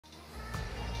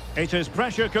It is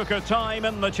pressure cooker time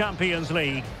in the Champions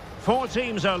League. 4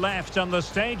 teams are left and the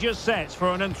stage is set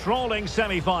for an enthralling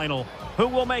semi-final. Who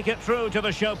will make it through to the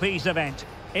showpiece event?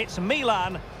 It's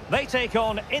Milan. They take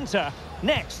on Inter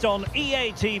next on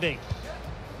EA TV.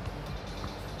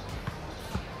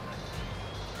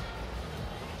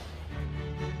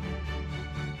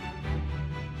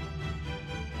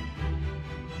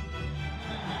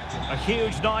 A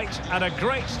huge night and a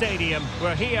great stadium.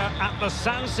 We're here at the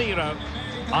San Siro.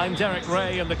 I'm Derek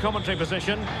Ray in the commentary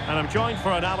position, and I'm joined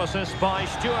for analysis by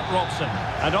Stuart Robson.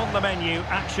 And on the menu,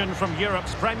 action from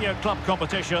Europe's premier club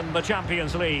competition, the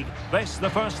Champions League. This, the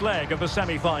first leg of the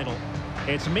semi-final.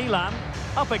 It's Milan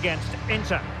up against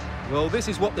Inter. Well, this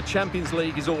is what the Champions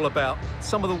League is all about.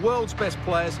 Some of the world's best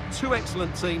players, 2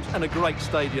 excellent teams, and a great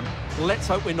stadium. Let's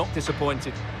hope we're not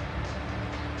disappointed.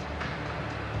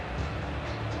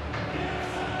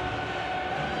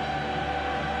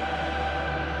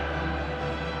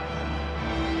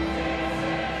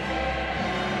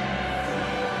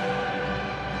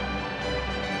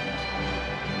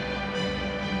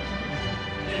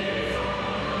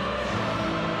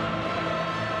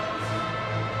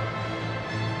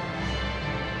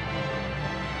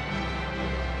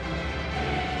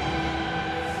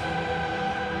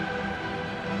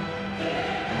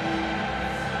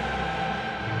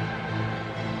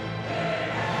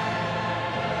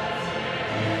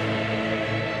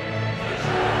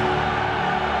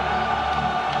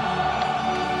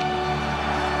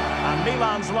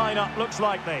 Milan's lineup looks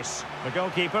like this. The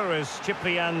goalkeeper is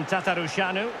Ciprian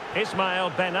Tatarusanu.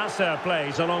 Ismail Benasser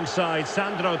plays alongside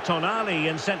Sandro Tonali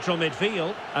in central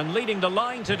midfield. And leading the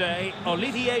line today,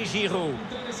 Olivier Giroud.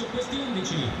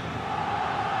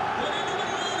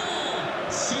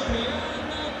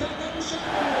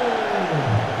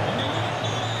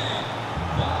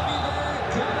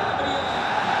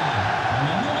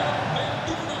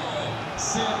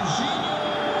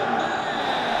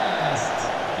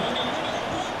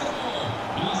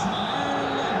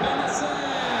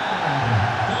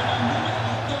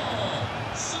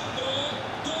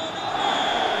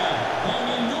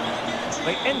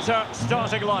 The Inter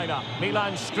starting lineup.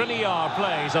 Milan Skriniar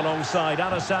plays alongside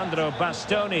Alessandro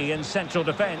Bastoni in central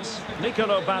defence.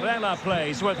 Nicolo Barella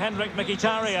plays with Henrik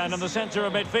Mkhitaryan in the centre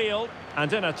of midfield.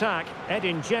 And in attack,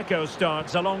 Edin Dzeko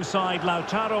starts alongside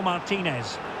Lautaro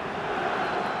Martinez.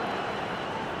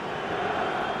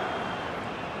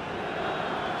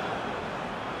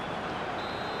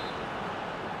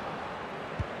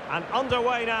 And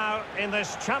underway now in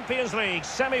this Champions League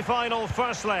semi-final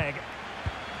first leg.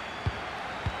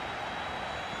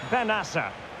 Benasser.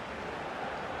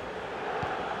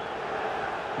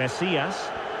 Messias.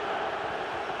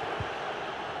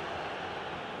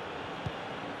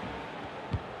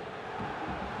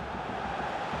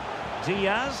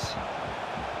 Diaz.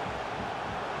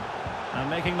 And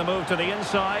making the move to the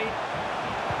inside.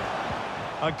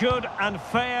 A good and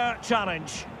fair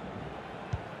challenge.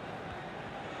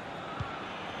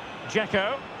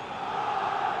 Dzeko.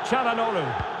 Çalhanoğlu.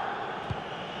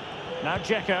 Now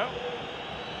Dzeko.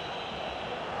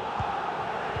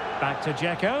 Back to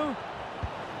Dzeko.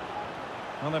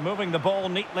 Well, they're moving the ball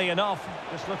neatly enough.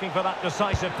 Just looking for that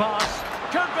decisive pass.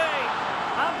 Could be!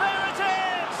 And there it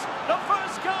is! The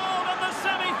first goal in the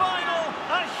semi-final!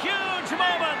 A huge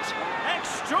moment!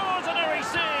 Extraordinary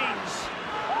scenes!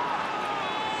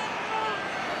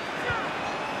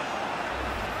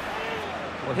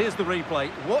 Well, here's the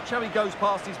replay. Watch how he goes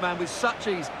past his man with such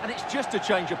ease, and it's just a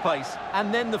change of pace.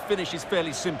 And then the finish is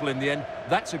fairly simple in the end.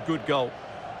 That's a good goal.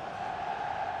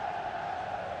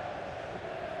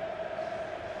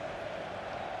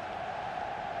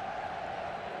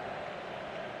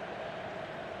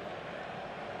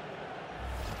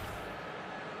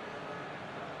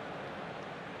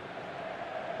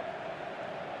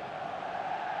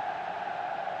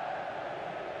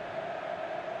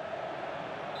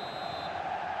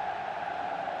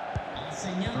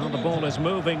 Well, the ball is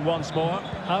moving once more.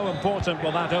 How important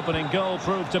will that opening goal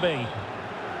prove to be?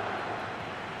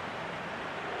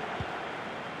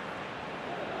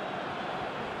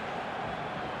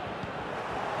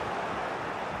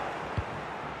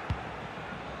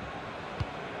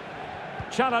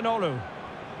 Çalhanoğlu.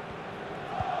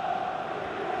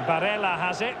 Barella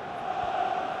has it.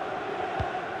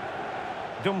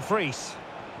 Dumfries.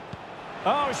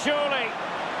 Oh, surely.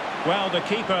 Well, the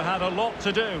keeper had a lot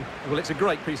to do. Well, it's a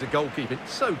great piece of goalkeeping.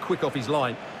 So quick off his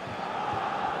line.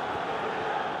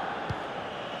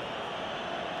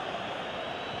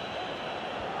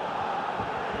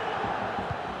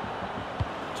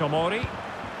 Tomori.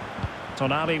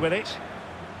 Tonali with it.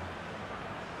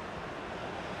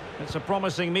 It's a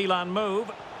promising Milan move.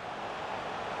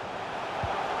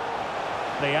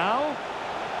 Leao.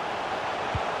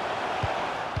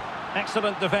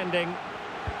 Excellent defending.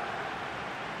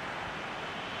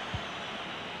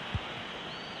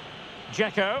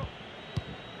 Dzeko.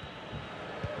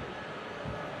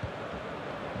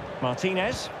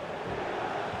 Martinez.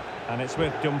 And it's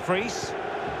with Dumfries.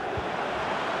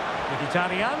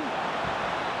 Mkhitaryan.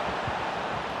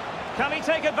 Can he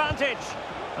take advantage?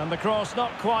 And the cross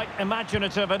not quite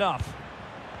imaginative enough.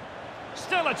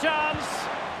 Still a chance.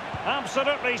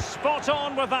 Absolutely spot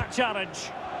on with that challenge.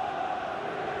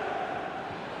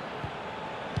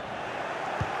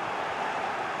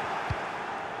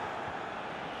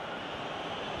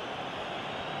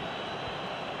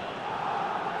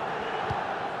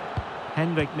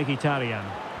 Henrik Mkhitaryan.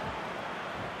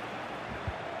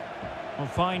 Well,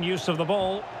 fine use of the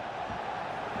ball.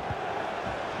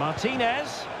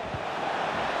 Martinez.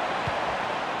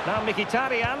 Now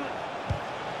Mkhitaryan.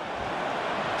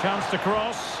 Chance to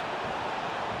cross.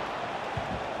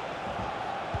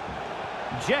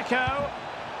 Dzeko.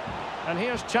 And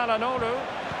here's Çalhanoğlu.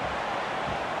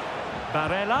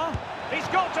 Barella. He's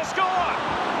got to score!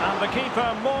 And the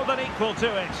keeper more than equal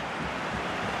to it.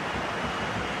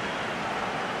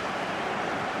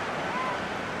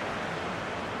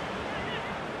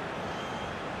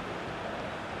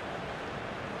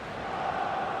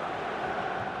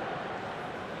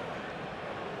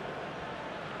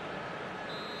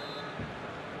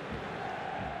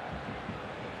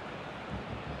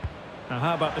 Now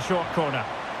how about the short corner?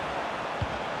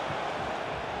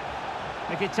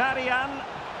 Mkhitaryan.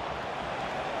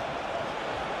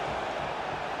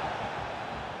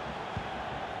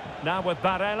 Now with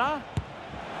Barella.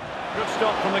 Good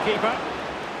stop from the keeper.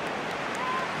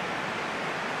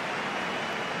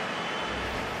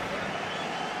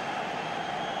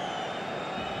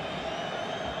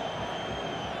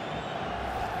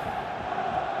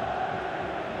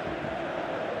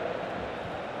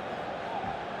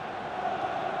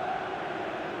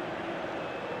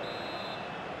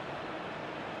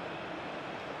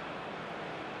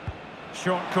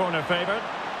 Short corner favoured.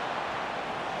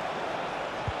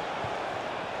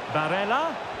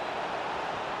 Barella.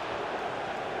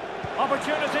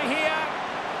 Opportunity here.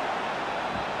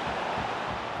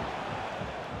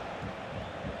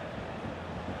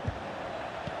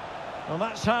 Well,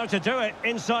 that's how to do it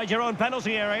inside your own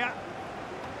penalty area.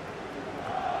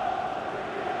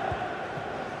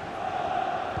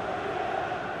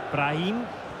 Brahim.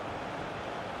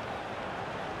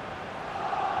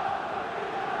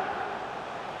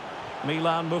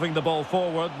 Milan moving the ball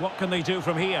forward. What can they do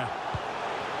from here?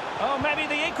 Oh, maybe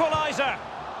the equaliser.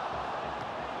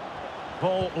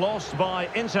 Ball lost by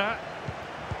Inter.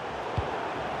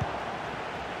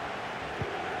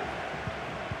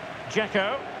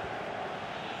 Dzeko.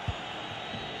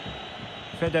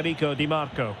 Federico Di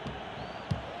Marco.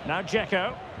 Now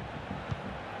Dzeko.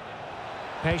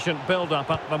 Patient build-up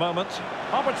at the moment.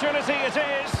 Opportunity it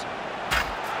is.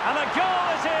 And a goal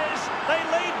it is. They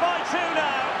lead by 2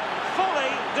 now.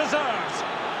 Fully deserved.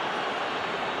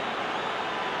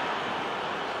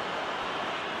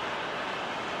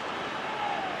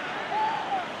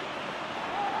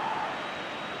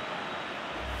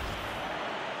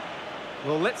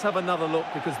 Well, let's have another look,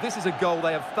 because this is a goal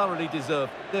they have thoroughly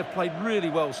deserved. They've played really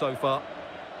well so far.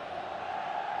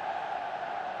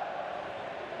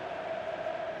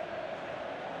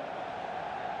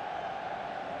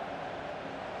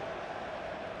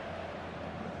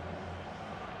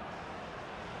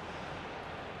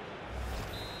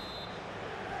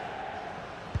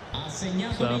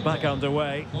 So back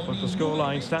underway, with the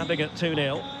scoreline standing at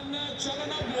 2-0.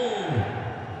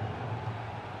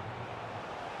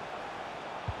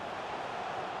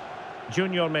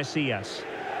 Junior Messias.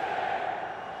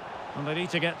 And they need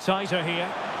to get tighter here.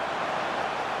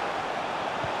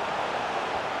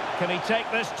 Can he take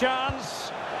this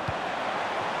chance?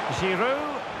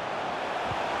 Giroud.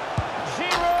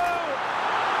 Giroud!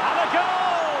 And a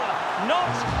goal!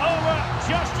 Not over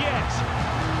just yet.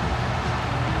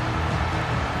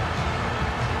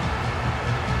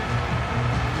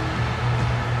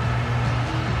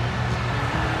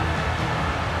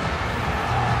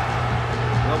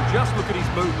 Just look at his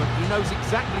movement. He knows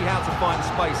exactly how to find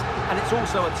space, and it's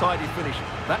also a tidy finish.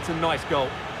 That's a nice goal.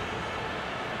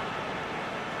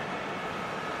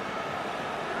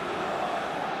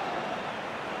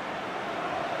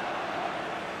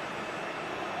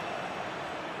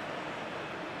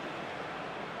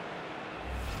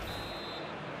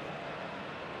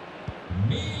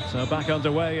 So back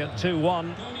underway at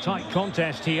 2-1. Tight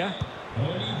contest here.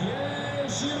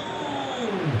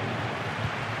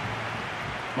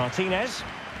 Martinez.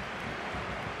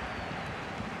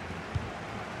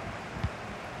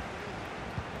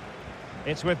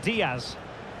 It's with Diaz.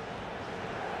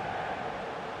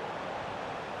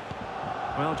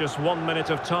 Well, just 1 minute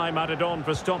of time added on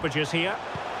for stoppages here.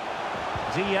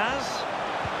 Diaz.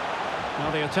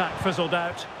 Well, the attack fizzled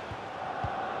out.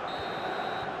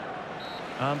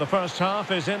 And the first half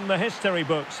is in the history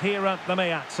books here at the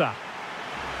Meazza.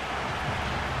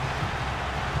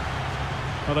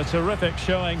 Well, a terrific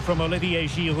showing from Olivier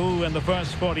Giroud in the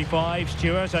first 45.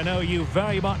 Stuart, I know you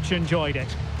very much enjoyed it.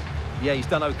 Yeah, he's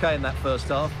done okay in that first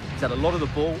half. He's had a lot of the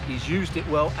ball, he's used it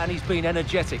well, and he's been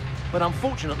energetic. But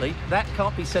unfortunately, that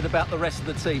can't be said about the rest of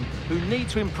the team, who need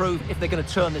to improve if they're going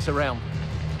to turn this around.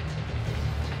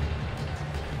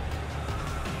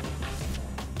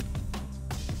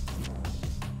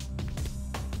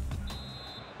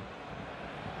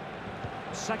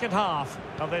 Second half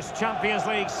of this Champions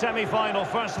League semi-final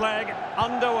first leg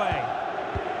underway.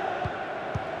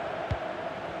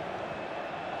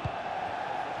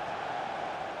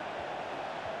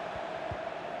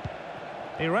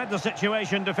 He read the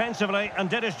situation defensively and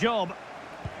did his job.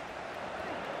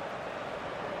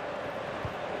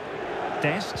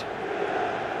 Dest.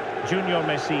 Junior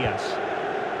Messias.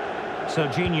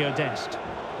 Serginho Dest.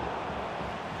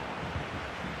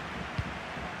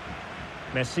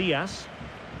 Messias.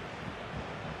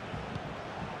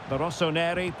 The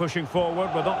Rossoneri pushing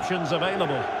forward with options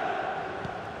available.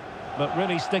 But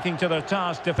really sticking to their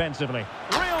task defensively.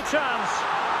 Real chance!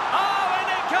 Oh, and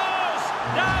it goes!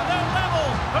 Now they're level!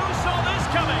 Who saw this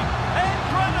coming?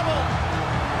 Incredible!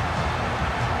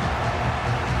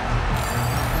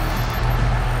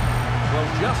 Well,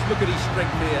 just look at his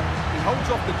strength here. He holds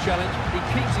off the challenge, he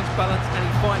keeps his balance, and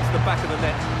he finds the back of the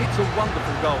net. It's a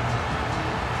wonderful goal.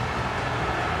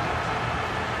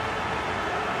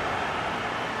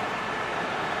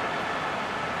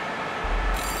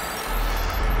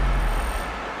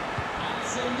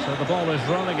 So the ball is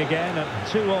rolling again at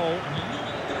 2-2.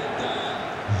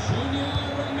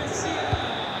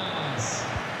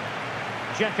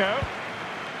 Dzeko.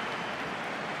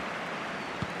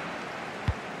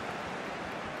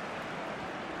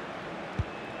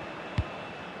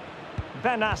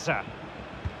 Benassa.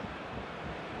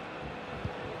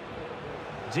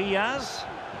 Diaz.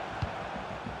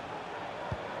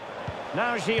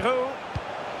 Now Giroud.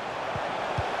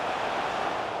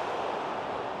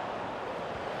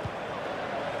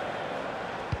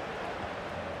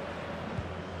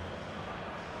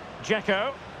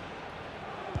 Dzeko.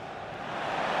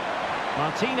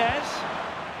 Martinez.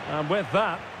 And with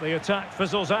that, the attack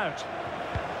fizzles out.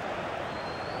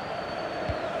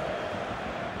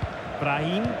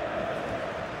 Brahim.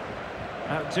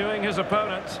 Outdoing his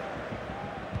opponent.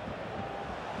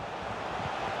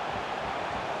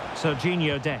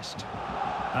 Serginho Dest.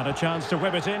 And a chance to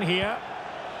whip it in here.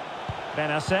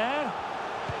 Benasser.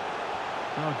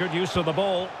 Oh, good use of the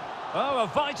ball. Oh, a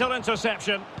vital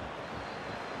interception.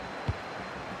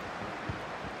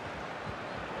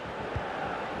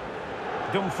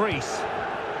 Dumfries.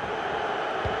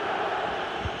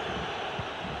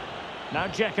 Now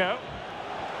Dzeko.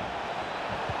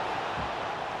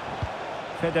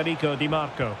 Federico Di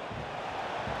Marco.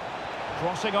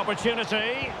 Crossing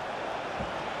opportunity.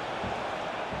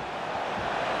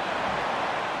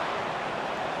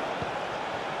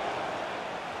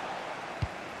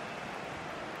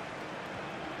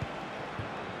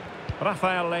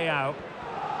 Rafael Leao.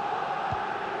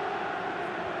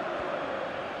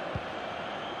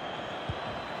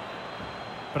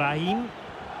 Brahim.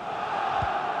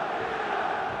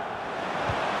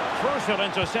 Crucial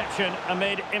interception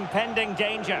amid impending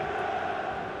danger.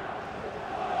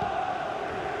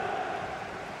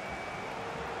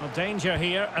 Well, danger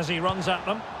here as he runs at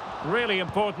them. Really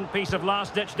important piece of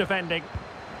last-ditch defending.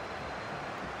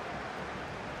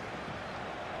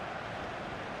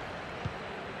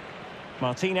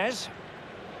 Martinez.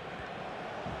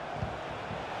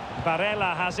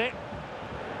 Barella has it.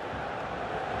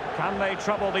 Can they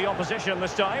trouble the opposition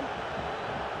this time?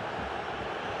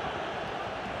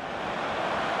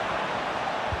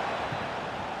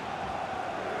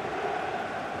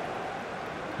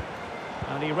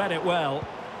 And he read it well.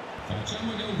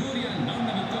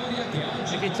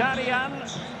 Mkhitaryan.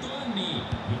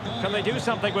 Can they do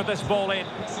something with this ball in?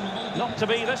 Not to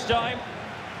be this time.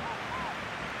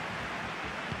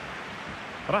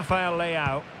 Rafael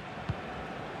Leao.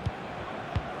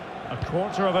 A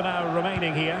quarter of an hour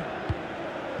remaining here.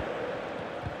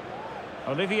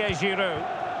 Olivier Giroud.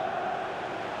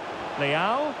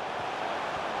 Leao.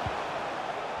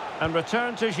 And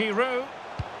return to Giroud.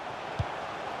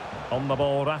 On the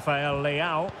ball, Rafael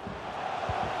Leao.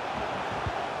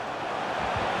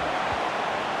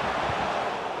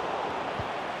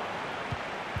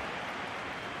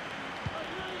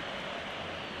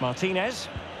 Martinez.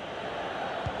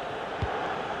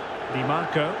 Di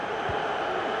Marco.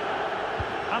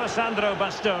 Alessandro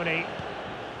Bastoni.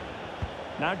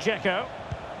 Now Dzeko.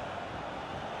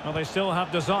 Well, they still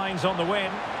have designs on the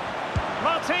win.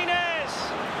 Martinez!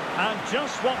 And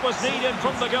just what was needed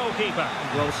from the goalkeeper.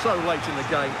 Well, so late in the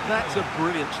game. That's a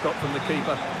brilliant stop from the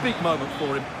keeper. Big moment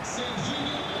for him.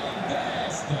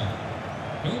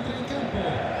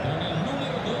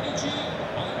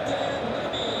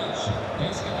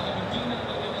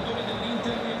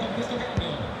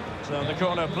 So the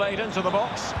corner played into the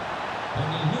box.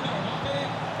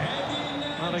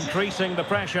 Well, increasing the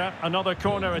pressure, another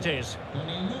corner it is.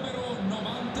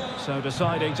 So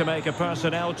deciding to make a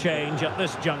personnel change at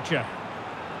this juncture.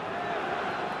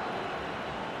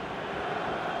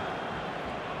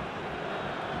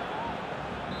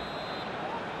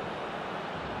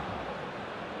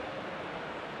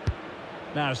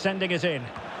 Now sending it in.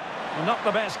 Not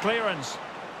the best clearance.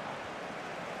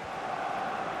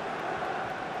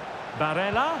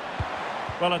 Barella.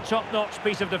 Well, a top-notch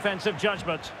piece of defensive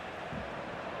judgment.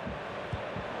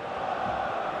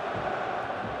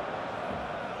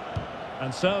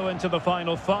 And so into the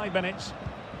final 5 minutes.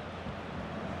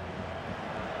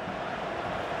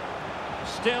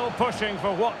 Still pushing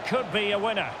for what could be a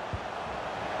winner.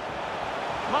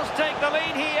 Must take the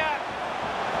lead here.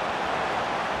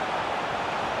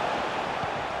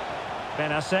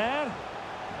 Benacer.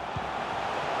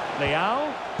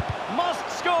 Leao.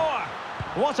 Must score.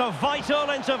 What a vital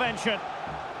intervention.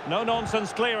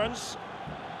 No-nonsense clearance.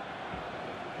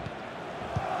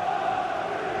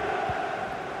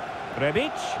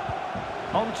 Rebic.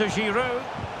 On to Giroud.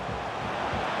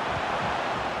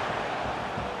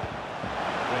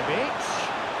 Rebic.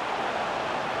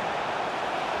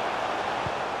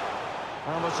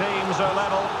 Well, the teams are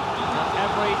level. And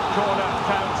every corner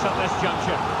counts at this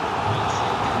juncture.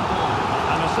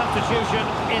 And a substitution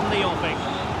in the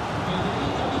offing.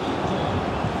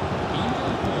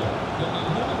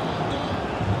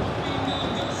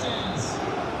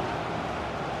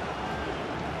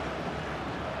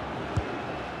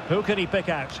 Who can he pick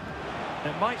out?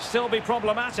 It might still be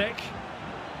problematic.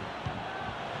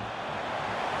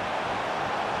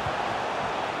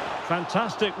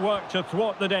 Fantastic work to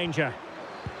thwart the danger.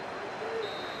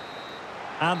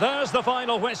 And there's the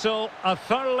final whistle. A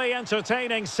thoroughly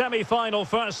entertaining semi-final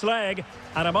first leg.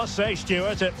 And I must say,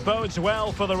 Stuart, it bodes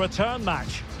well for the return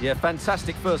match. Yeah,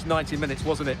 fantastic first 90 minutes,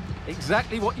 wasn't it?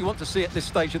 Exactly what you want to see at this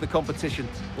stage of the competition.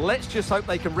 Let's just hope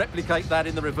they can replicate that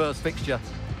in the reverse fixture.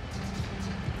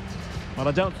 Well,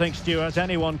 I don't think, Stuart,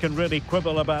 anyone can really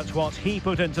quibble about what he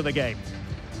put into the game.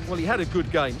 Well, he had a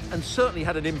good game and certainly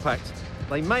had an impact.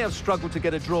 They may have struggled to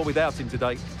get a draw without him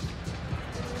today.